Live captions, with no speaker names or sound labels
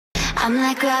I'm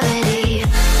like gravity.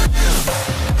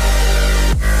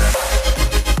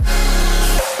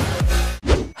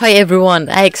 Hi everyone,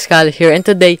 iXcal here, and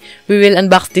today we will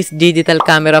unbox this digital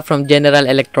camera from General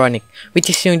Electronic,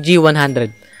 which is yung G100.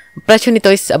 Ang presyo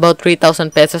nito is about 3,000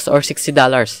 pesos or $60.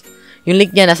 Yung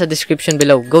link niya nasa description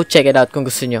below. Go check it out kung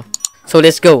gusto nyo. So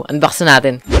let's go, unbox na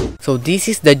natin. So this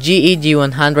is the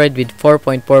G100 with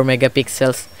 4.4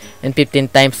 megapixels and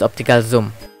 15 times optical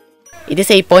zoom. It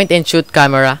is a point and shoot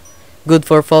camera, good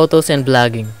for photos and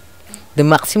vlogging. The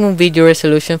maximum video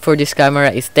resolution for this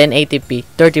camera is 1080p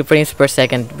 30 frames per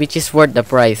second, which is worth the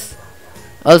price.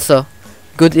 Also,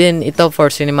 good din ito for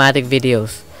cinematic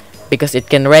videos because it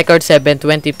can record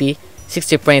 720p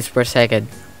 60 frames per second.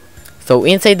 So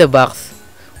inside the box,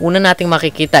 una nating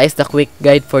makikita is the quick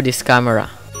guide for this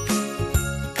camera.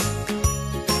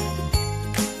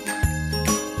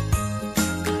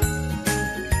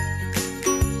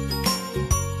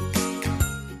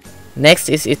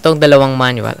 Next is itong dalawang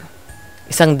manual.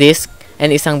 Isang disc and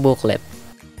isang booklet.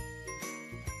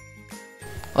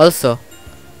 Also,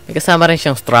 may kasama rin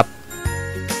siyang strap,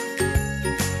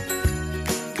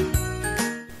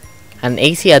 an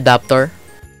AC adapter,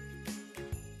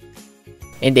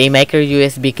 and a micro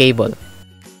USB cable.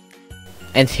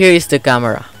 And here is the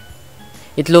camera.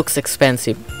 It looks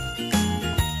expensive.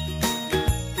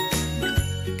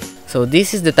 So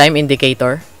this is the time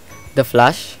indicator, the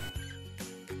flash.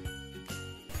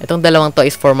 Itong dalawang to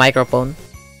is for microphone.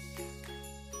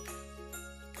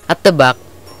 At the back,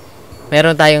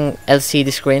 meron tayong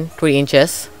LCD screen, 3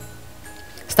 inches,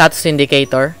 status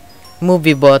indicator,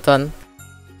 movie button,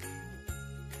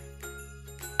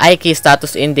 iKey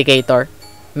status indicator,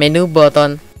 menu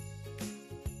button,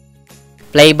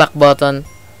 playback button,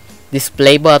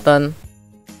 display button,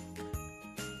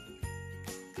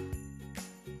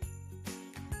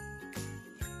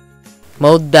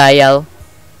 mode dial,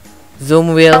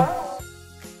 zoom wheel,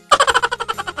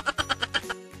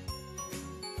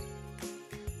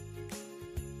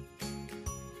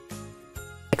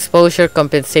 exposure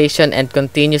compensation, and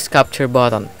continuous capture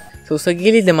button. So sa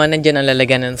gilid naman nandiyan ang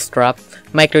lalagyan ng strap,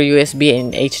 micro USB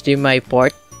and HDMI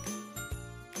port.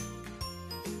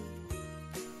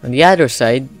 On the other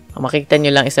side, ang makikita nyo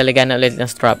lang is lalagyan na ulit ng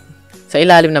strap. Sa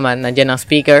ilalim naman nandiyan ang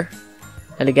speaker,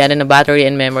 lalagyan ng battery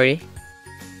and memory,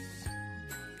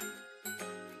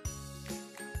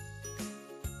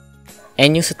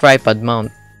 and use a tripod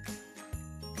mount.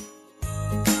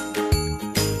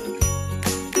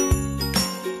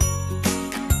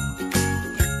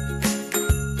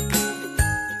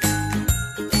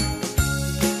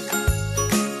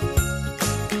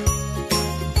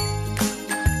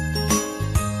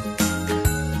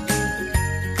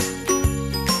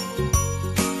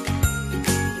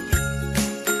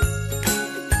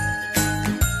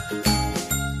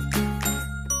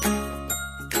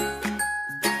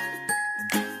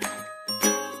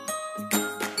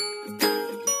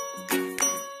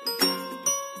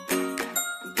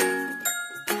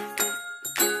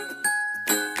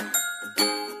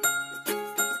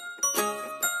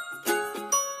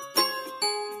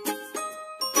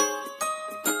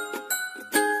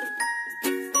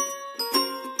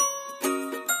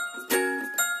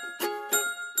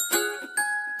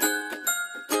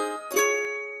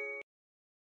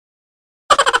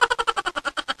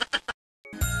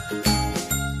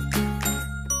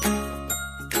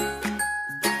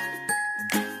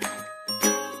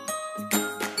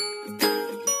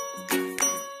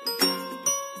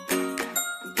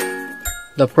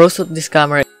 The pros of this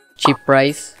camera: cheap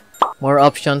price, more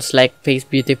options like face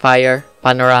beautifier,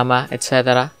 panorama,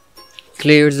 etc.,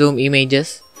 clear zoom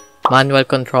images, manual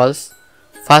controls,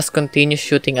 fast continuous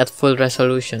shooting at full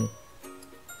resolution.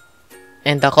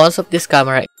 And the cons of this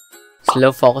camera: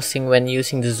 slow focusing when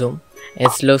using the zoom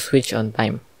and slow switch on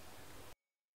time.